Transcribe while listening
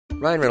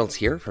Ryan Reynolds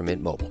here from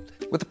Mint Mobile.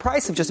 With the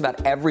price of just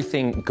about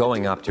everything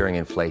going up during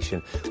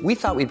inflation, we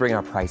thought we'd bring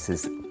our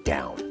prices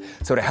down.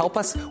 So to help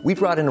us, we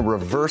brought in a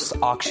reverse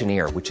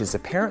auctioneer, which is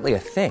apparently a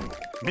thing.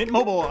 Mint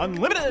Mobile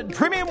Unlimited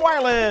Premium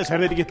Wireless. How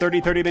to get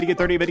 30, 30, bit to get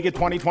 30, bit to get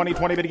 20, 20,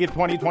 20, bit to get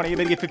 20, 20,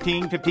 bit to get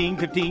 15, 15,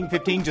 15,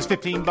 15, just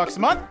 $15 a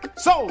month?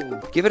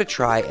 Sold! Give it a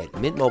try at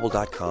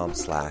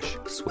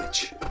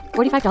mintmobile.com/switch.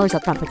 $45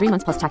 up front for 3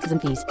 months plus taxes and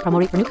fees. Promo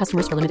rate for new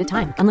customers for limited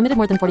time. Unlimited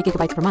more than 40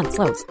 gigabytes per month.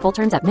 Slows full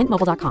terms at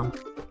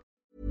mintmobile.com.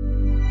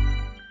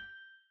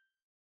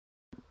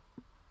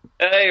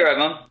 Hey, right,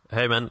 man.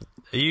 Hey, man.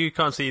 You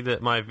can't see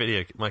my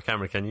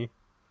camera, can you?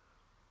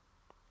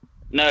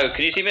 No,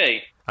 can you see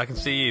me? I can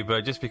see you,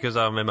 but just because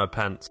I'm in my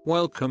pants.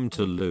 Welcome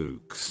to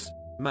Luke's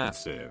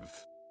massive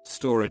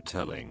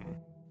storytelling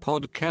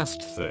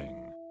podcast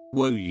thing.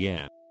 Whoa,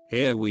 yeah.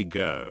 Here we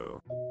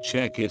go.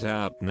 Check it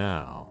out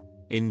now.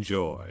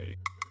 Enjoy.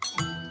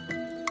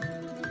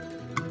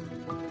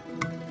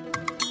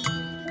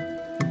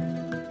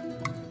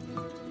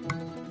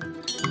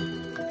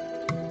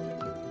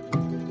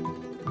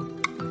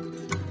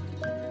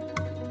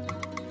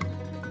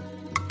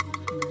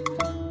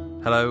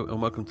 Hello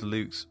and welcome to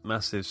Luke's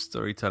massive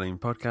storytelling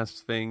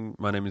podcast thing.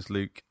 My name is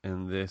Luke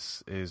and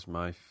this is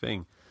my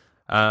thing.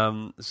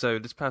 So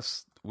this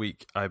past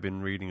week I've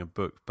been reading a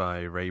book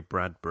by Ray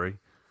Bradbury.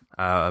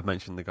 I've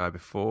mentioned the guy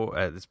before.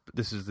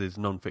 This is his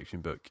non-fiction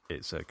book.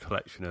 It's a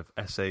collection of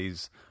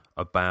essays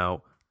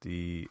about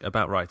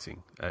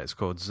writing. It's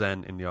called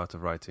Zen in the Art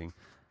of Writing.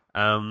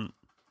 I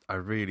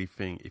really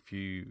think if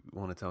you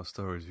want to tell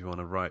stories, if you want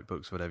to write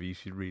books, whatever, you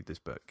should read this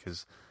book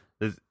because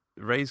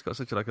Ray's got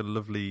such a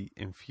lovely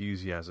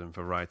enthusiasm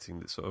for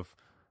writing that's sort of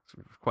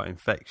quite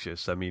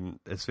infectious. I mean,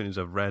 as soon as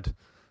I've read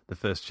the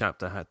first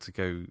chapter, I had to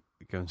go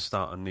and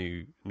start a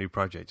new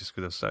project just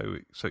because I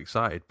was so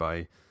excited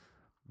by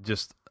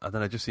just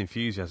the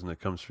enthusiasm that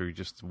comes through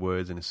just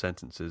words and his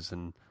sentences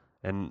and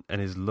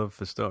his love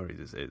for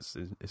stories. It's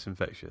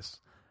infectious.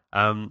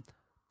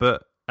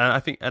 But I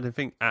think at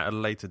a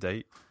later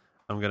date,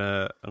 I'm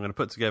gonna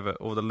put together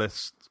a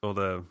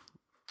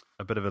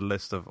bit of a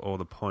list of all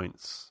the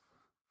points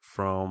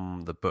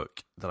from the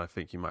book that I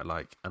think you might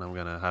like, and I'm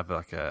gonna have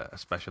a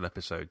special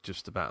episode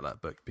just about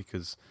that book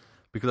because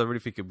I really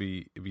think it'd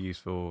be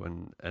useful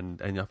and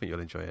I think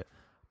you'll enjoy it.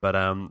 But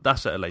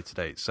that's at a later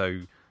date.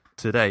 So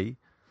today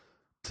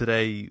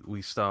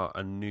we start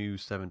a new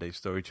 7-day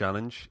story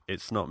challenge.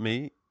 It's not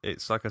me.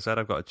 It's like I said,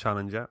 I've got a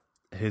challenger.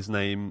 His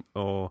name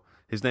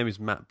is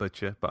Matt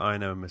Butcher, but I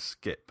know him as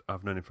Skip.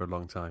 I've known him for a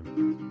long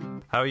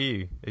time. How are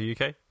you? Are you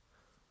okay?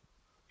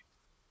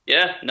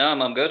 Yeah, no,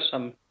 I'm good.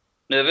 I'm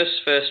nervous.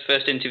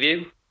 First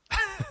interview.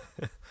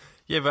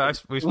 Yeah,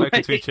 but we've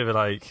spoken to each other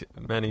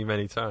many,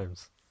 many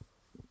times.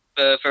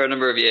 For a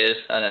number of years,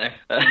 I know.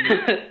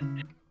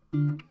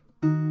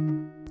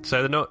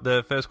 So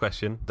the first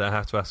question that I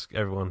have to ask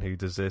everyone who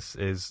does this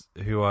is,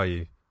 who are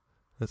you?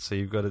 Let's see.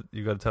 You've got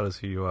to tell us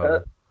who you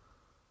are.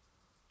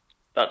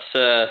 That's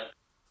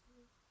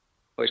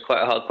always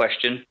quite a hard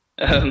question.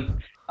 I'm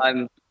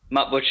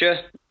Matt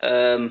Butcher.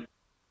 I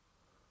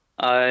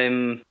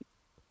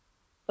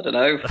don't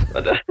know.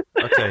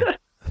 Okay.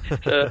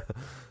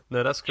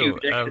 No, that's cool.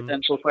 Huge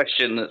existential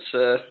question that's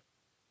hard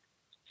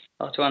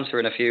to answer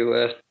in a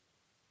few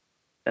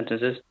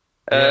sentences.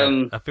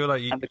 Yeah, I feel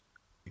like you.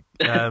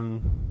 I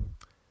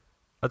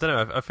don't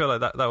know. I feel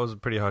like that was a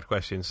pretty hard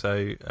question.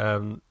 So,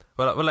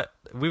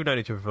 we've known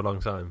each other for a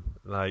long time.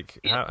 How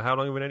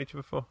long have we known each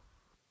other for?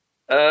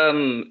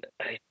 10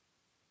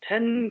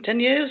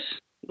 years?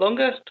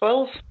 Longer?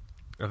 12?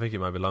 I think it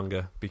might be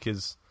longer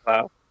because.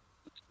 Wow.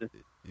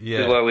 Yeah.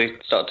 This is where we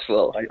start to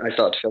feel. I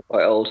start to feel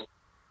quite old.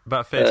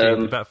 About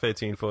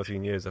 13,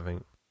 14 years, I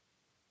think.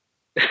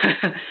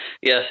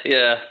 Yes,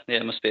 yeah,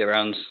 it must be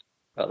around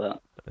about that.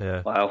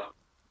 Yeah. Wow.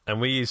 And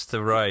we used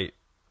to write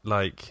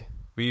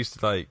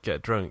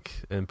get drunk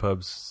in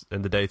pubs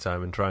in the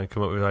daytime and try and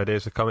come up with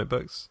ideas for comic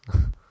books.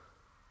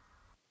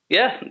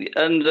 Yeah,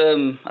 and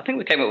I think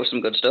we came up with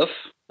some good stuff.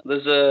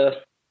 There's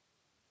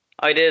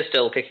ideas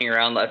still kicking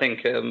around that I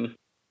think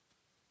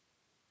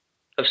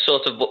have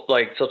sort of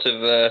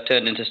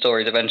turned into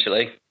stories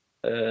eventually.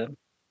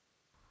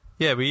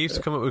 Yeah, we used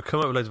to come up with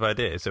loads of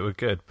ideas that were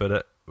good,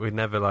 but we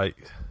never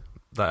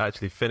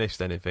actually finished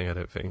anything. I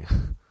don't think.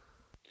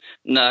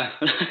 No.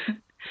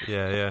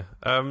 Yeah.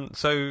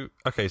 So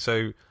I've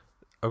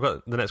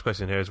got the next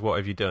question here is, what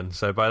have you done?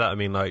 So by that I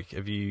mean,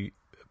 have you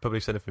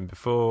published anything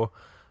before?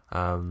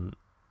 Have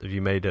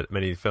you made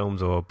many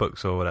films or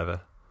books or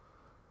whatever?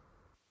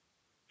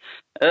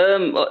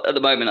 At the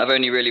moment, I've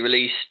only really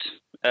released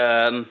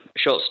a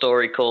short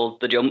story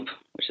called The Jump,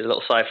 which is a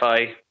little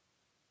sci-fi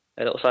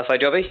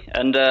jobby,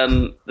 and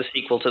the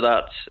sequel to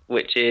that,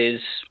 which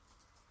is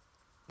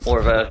more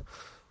of a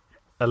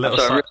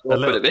little.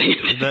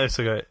 No, it's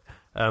okay.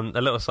 A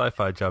little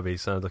sci-fi jobby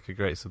sounds like a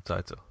great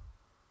subtitle.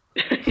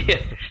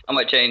 Yeah, I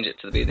might change it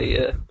to be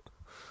the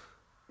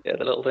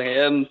little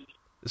thing.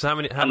 So how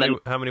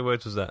many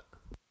words was that?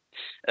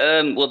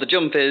 Well, The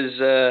Jump is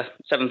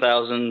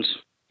 7,000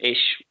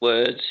 ish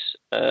words,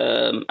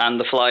 and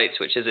The Flight,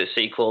 which is its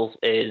sequel,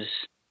 is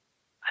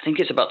I think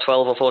it's about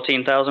 12 or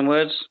 14,000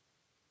 words.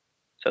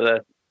 So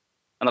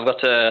and I've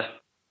got a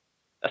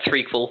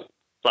threequel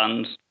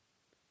planned,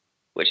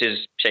 which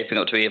is shaping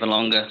up to be even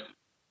longer.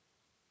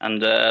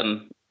 And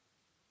they'll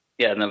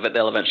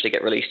eventually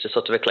get released as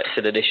sort of a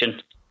collected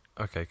edition.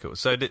 Okay, cool.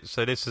 So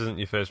this isn't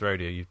your first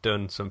rodeo. You've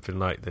done something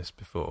like this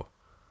before.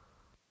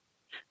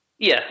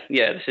 Yeah.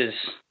 This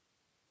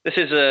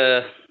is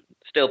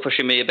still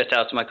pushing me a bit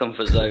out of my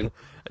comfort zone.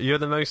 You're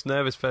the most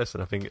nervous person,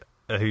 I think,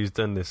 who's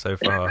done this so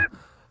far.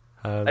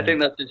 I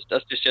think that's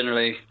just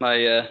generally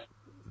my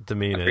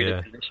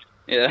demeanour.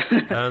 Yeah.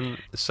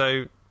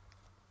 So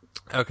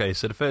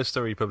the first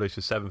story you published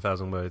was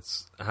 7,000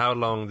 words. How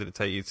long did it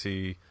take you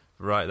to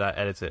write that,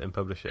 edit it, and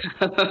publish it?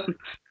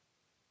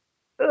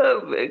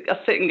 I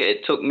think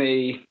it took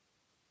me.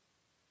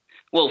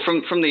 Well,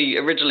 from the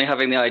originally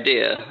having the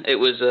idea, it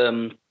was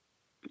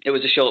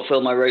a short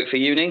film I wrote for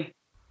uni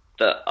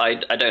that I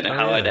don't know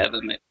how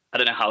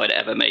I'd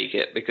ever make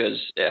it,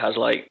 because it has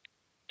like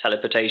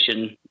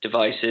teleportation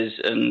devices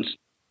and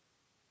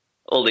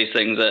all these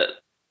things that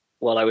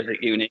while I was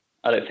at uni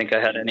I don't think I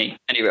had any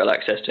real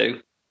access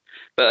to.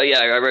 But yeah,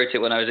 I wrote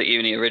it when I was at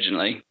uni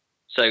originally,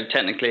 so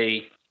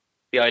technically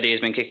the idea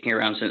has been kicking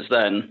around since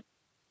then.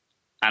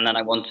 And then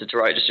I wanted to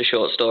write just a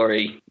short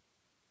story,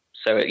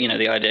 so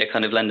the idea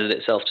kind of lended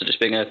itself to just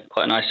being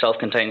quite a nice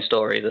self-contained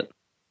story that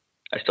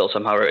I still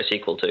somehow wrote a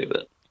sequel to.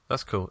 But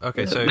that's cool.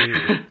 Okay,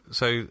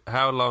 so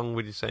how long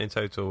would you say in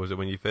total was it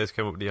when you first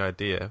came up with the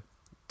idea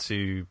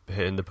to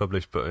hitting the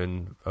publish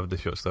button of the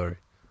short story?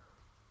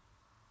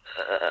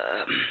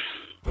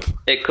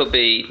 It could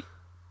be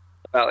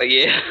about a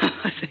year,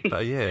 I think.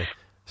 About a year?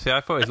 See,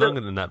 I thought it was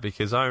longer than that,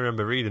 because I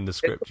remember reading the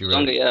script you wrote.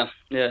 Longer,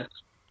 yeah.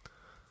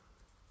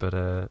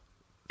 But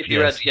if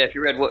you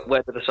read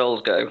Where Do the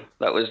Souls Go,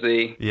 that was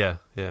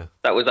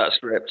that was that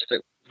script. So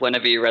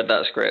whenever you read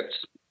that script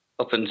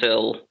up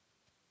until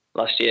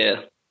last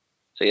year,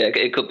 so yeah,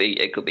 it could be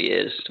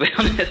years, to be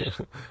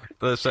honest.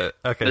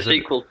 The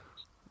sequel.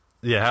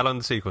 Yeah, how long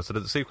the sequel? So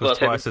the sequel's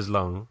twice as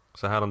long.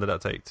 So how long did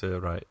that take to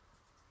write?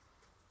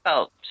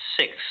 About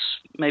 6,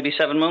 maybe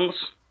 7 months.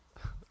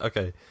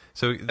 Okay,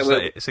 so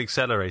it's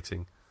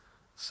accelerating.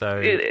 So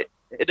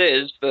it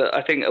is, but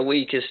I think a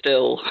week is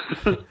still.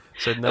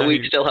 So now a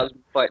week still has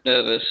me quite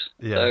nervous.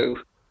 Yeah.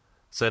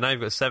 So now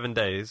you've got 7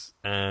 days,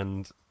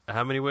 and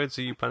how many words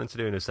are you planning to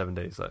do in those 7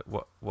 days? Like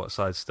what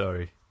side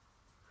story?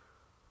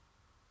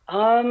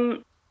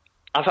 I've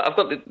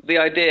got the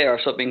idea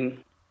I've sort of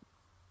been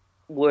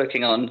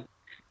working on.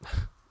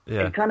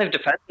 Yeah. It kind of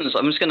depends.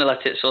 I'm just going to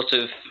let it sort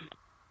of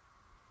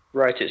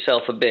write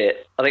itself a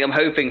bit. I think I'm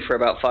hoping for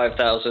about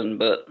 5,000,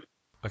 but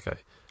okay,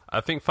 I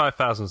think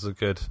 5,000 is a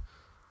good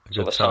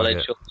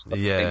target.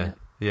 Yeah,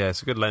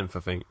 it's a good length,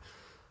 I think.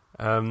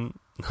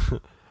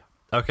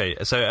 Okay,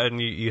 so and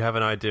you have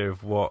an idea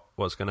of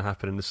what's going to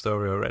happen in the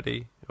story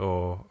already,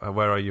 or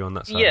where are you on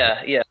that side?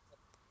 Yeah.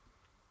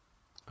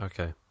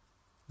 Okay,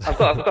 I've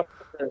got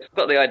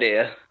the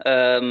idea.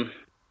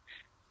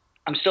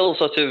 I'm still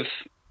sort of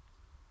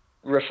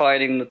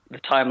refining the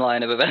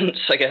timeline of events,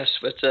 I guess.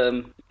 But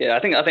I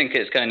think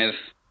it's kind of.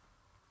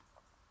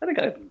 I think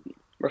I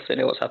roughly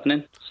know what's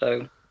happening.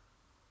 So.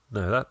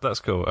 No,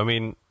 that's cool. I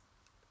mean,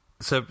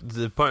 so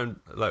the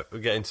point like we're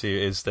getting to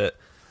is that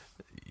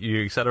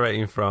you're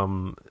accelerating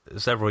from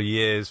several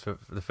years for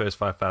the first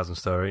 5,000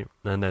 story,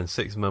 and then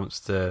 6 months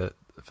for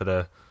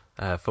the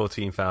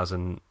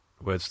 14,000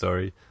 word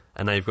story,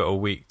 and now you've got a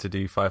week to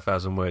do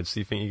 5,000 words.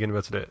 Do you think you're going to be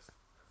able to do it?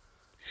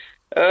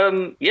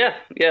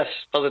 Yes,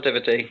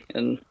 positivity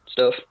and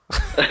stuff.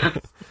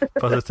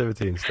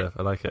 Positivity and stuff.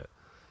 I like it.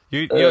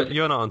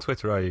 You're not on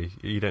Twitter, are you?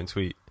 You don't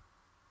tweet.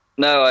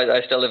 No,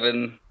 I still live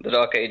in the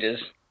dark ages.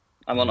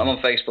 I'm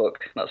on Facebook.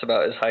 That's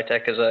about as high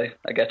tech as I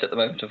get at the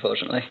moment,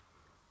 unfortunately.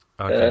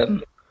 Okay.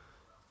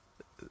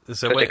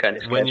 So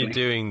when you're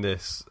doing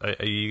this,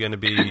 are you going to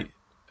be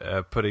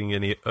putting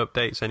any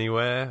updates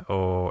anywhere,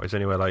 or is there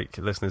anywhere like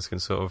listeners can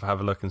sort of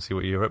have a look and see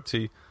what you're up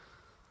to?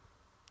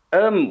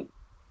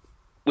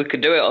 We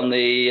could do it on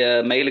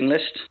the mailing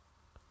list.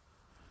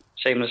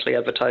 Shamelessly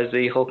advertise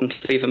the Hawk and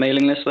Cleaver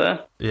mailing list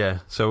there. Yeah,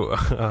 so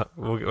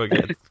we'll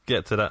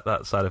get to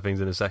that side of things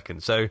in a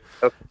second. So,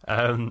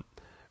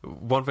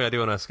 one thing I do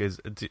want to ask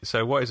is,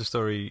 so what is the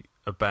story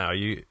about?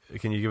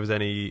 Can you give us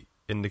any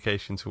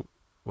indication to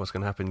what's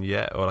going to happen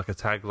yet, or like a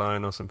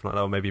tagline or something like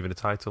that, or maybe even a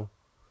title?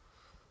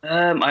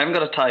 I haven't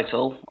got a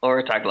title or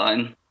a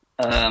tagline,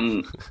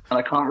 and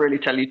I can't really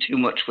tell you too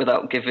much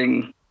without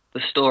giving the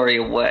story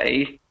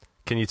away.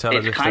 Can you tell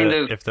us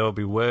if there will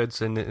be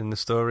words in the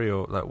story,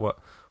 or like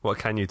what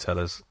can you tell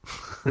us?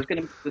 There's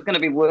going to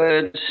be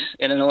words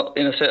in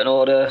a certain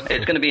order.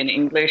 It's going to be in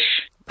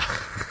English.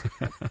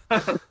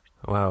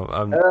 Wow,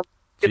 I'm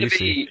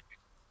juicy.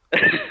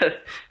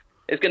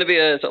 It's going to be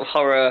a sort of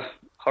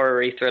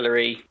horror-y,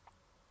 thrillery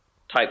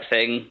type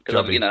thing,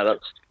 because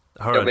that's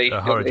horror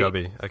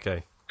jobby.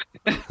 Okay.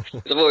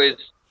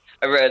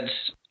 I read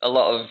a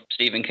lot of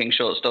Stephen King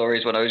short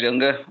stories when I was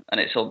younger,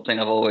 and it's something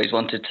I've always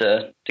wanted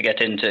to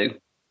get into.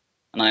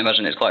 and I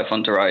imagine it's quite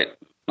fun to write.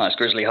 Nice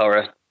grisly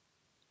horror.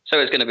 So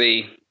it's going to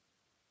be...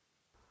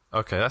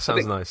 Okay, that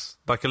sounds nice.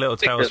 Like a little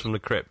Tales from the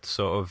Crypt,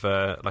 sort of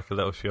like a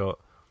little short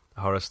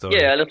horror story.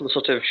 Yeah, a little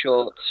sort of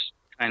short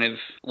kind of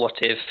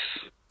what-if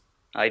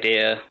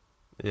idea.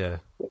 Yeah.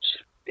 Which,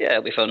 yeah,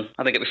 it'll be fun.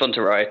 I think it'll be fun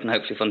to write and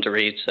hopefully fun to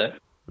read, so...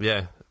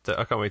 Yeah,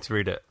 I can't wait to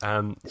read it.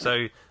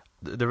 So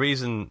the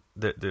reason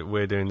that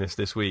we're doing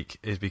this week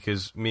is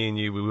because me and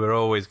you, we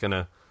always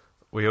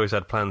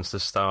had plans to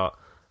start,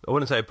 I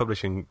wouldn't say a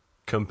publishing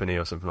company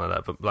or something like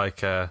that, but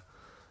like...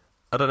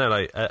 I don't know,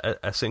 like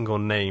a single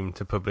name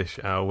to publish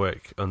our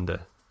work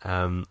under.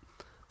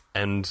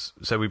 And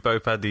so we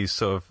both had these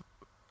sort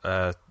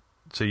of...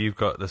 so you've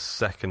got the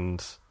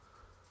second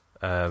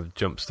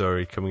Jump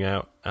story coming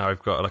out.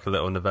 I've got like a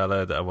little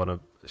novella that I want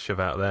to shove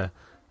out there.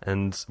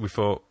 And we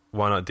thought,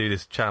 why not do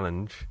this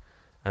challenge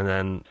and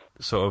then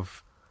sort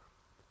of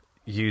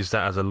use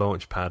that as a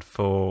launch pad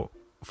for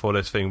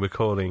this thing we're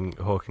calling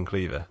Hawk and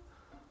Cleaver.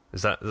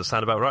 Does that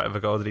sound about right? Have I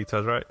got all the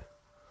details right?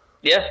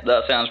 Yeah,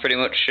 that sounds pretty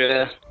much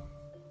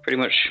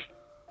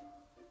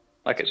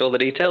like it's all the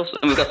details.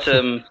 And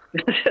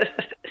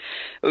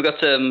we've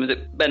got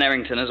Ben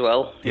Errington as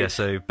well. Yeah,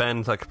 so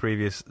Ben's like a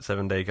previous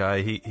 7 Day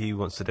guy. He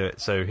wants to do it.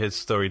 So his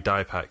story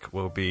Die Pack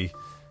will be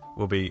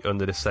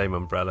under the same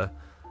umbrella.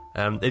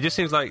 It just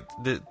seems like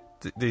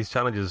these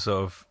challenges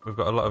sort of, we've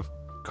got a lot of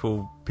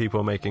cool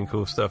people making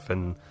cool stuff,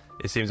 and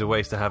it seems a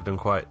waste to have them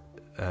quite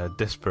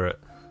disparate.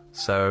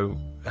 So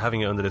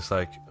having it under this,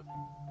 like,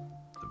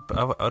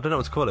 I don't know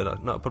what to call it,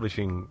 like, not a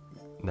publishing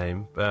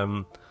name,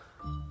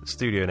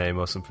 studio name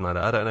or something like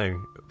that. I don't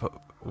know, but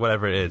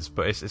whatever it is.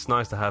 But it's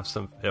nice to have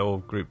it all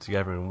grouped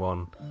together in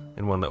one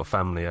little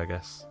family, I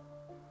guess.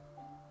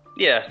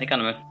 Yeah, it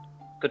kind of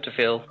good to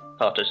feel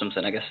part of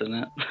something, I guess, isn't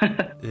it?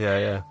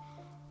 Yeah.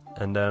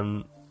 And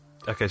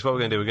okay, so what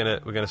we're gonna do?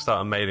 We're gonna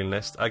start a mailing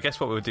list. I guess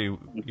what we'll do,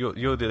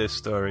 you'll do this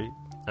story,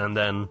 and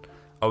then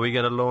are we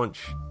gonna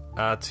launch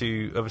our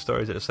 2 other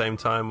stories at the same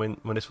time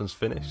when this one's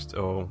finished,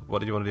 or what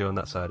did you want to do on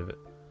that side of it?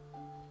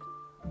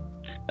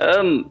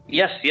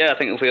 Yes, I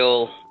think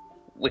if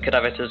we could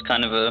have it as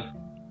kind of a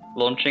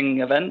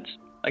launching event,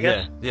 I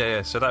guess.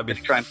 Yeah. So that'd be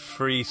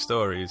 3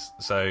 stories.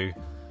 So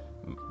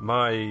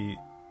my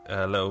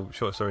little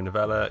short story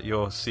novella,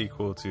 your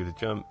sequel to The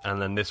Jump,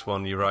 and then this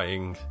one you're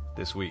writing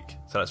this week.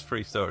 So that's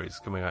 3 stories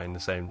coming out at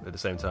the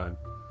same time.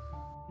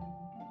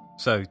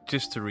 So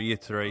just to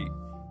reiterate,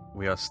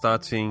 we are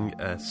starting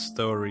a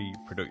story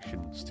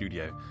production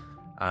studio.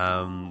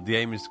 The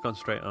aim is to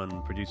concentrate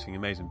on producing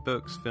amazing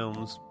books,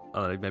 films,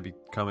 I don't know, maybe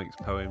comics,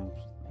 poems,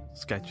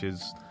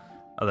 sketches.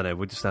 I don't know,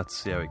 we'll just have to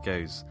see how it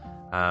goes.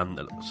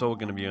 It's all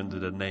going to be under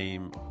the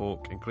name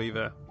Hawk and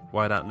Cleaver.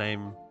 Why that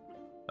name?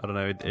 I don't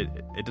know,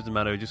 it doesn't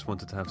matter. We just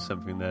wanted to have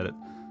something there that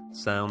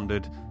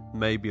sounded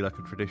maybe like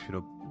a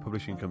traditional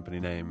publishing company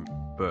name,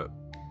 but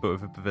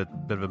with a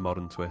bit of a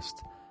modern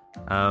twist.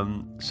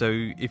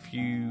 So if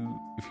you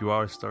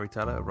are a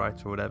storyteller, a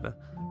writer, or whatever,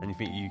 and you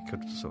think you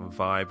could sort of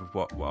vibe with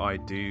what I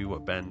do,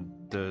 what Ben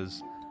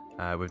does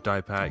with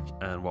Die Pack,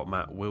 and what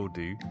Matt will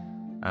do,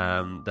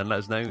 then let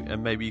us know,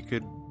 and maybe you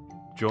could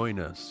join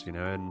us,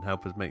 and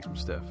help us make some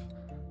stuff.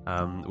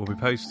 We'll be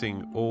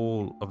posting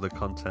all of the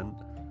content,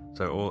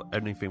 so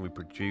anything we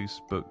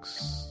produce,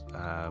 books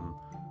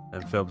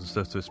and films and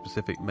stuff, to a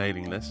specific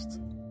mailing list.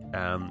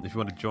 If you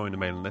want to join the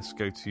mailing list,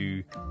 go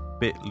to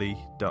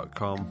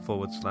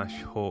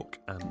bit.ly.com/Hawk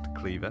and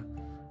Cleaver.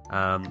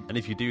 And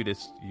if you do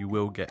this, you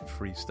will get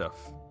free stuff.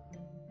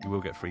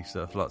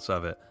 Lots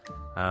of it.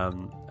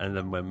 And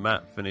then when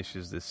Matt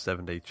finishes this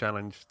 7-day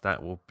challenge,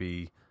 that will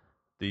be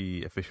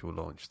the official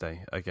launch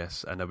day, I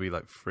guess. And there'll be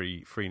like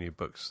three new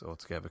books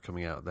altogether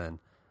coming out then.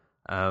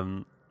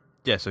 So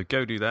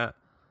go do that.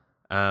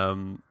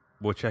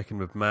 We'll check in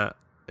with Matt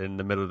in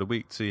the middle of the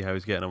week to see how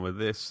he's getting on with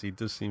this. He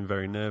does seem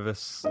very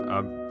nervous.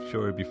 I'm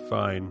sure he'll be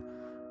fine,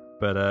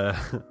 but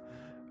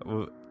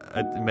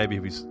maybe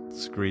he'll be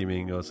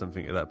screaming or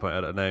something at that point.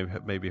 I don't know.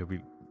 Maybe he'll be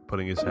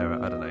pulling his hair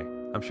out. I don't know.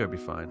 I'm sure he'll be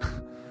fine.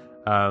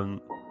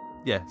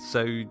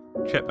 So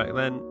check back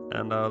then,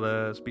 and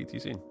I'll speak to you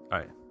soon. All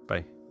right,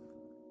 bye.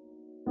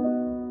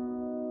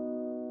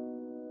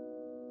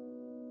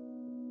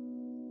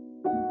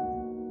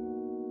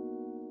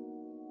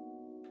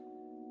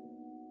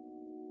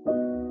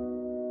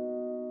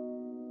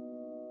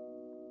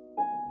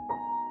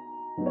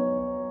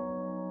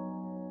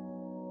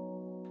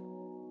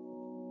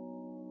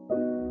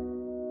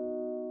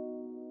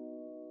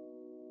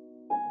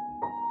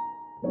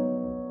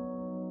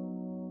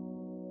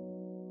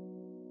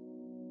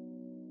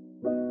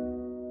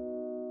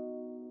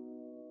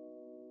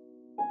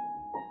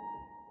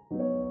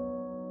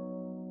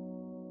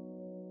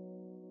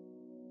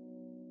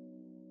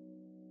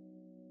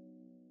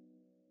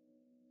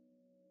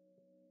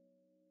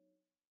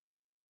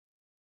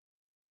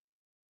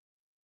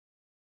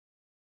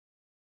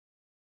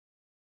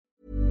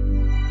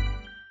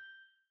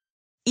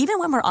 Even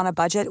when we're on a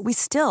budget, we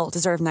still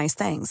deserve nice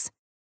things.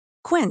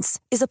 Quince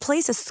is a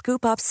place to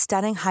scoop up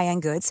stunning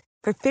high-end goods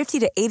for 50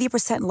 to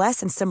 80% less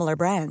than similar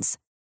brands.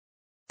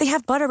 They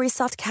have buttery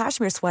soft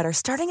cashmere sweaters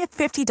starting at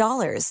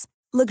 $50,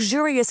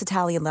 luxurious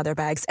Italian leather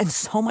bags, and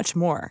so much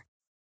more.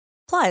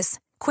 Plus,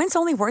 Quince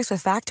only works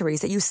with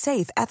factories that use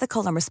safe,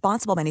 ethical, and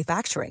responsible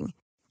manufacturing.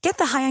 Get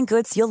the high-end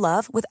goods you'll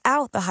love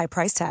without the high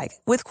price tag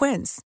with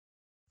Quince.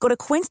 Go to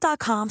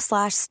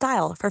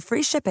quince.com/style for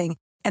free shipping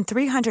and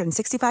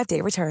 365-day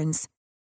returns.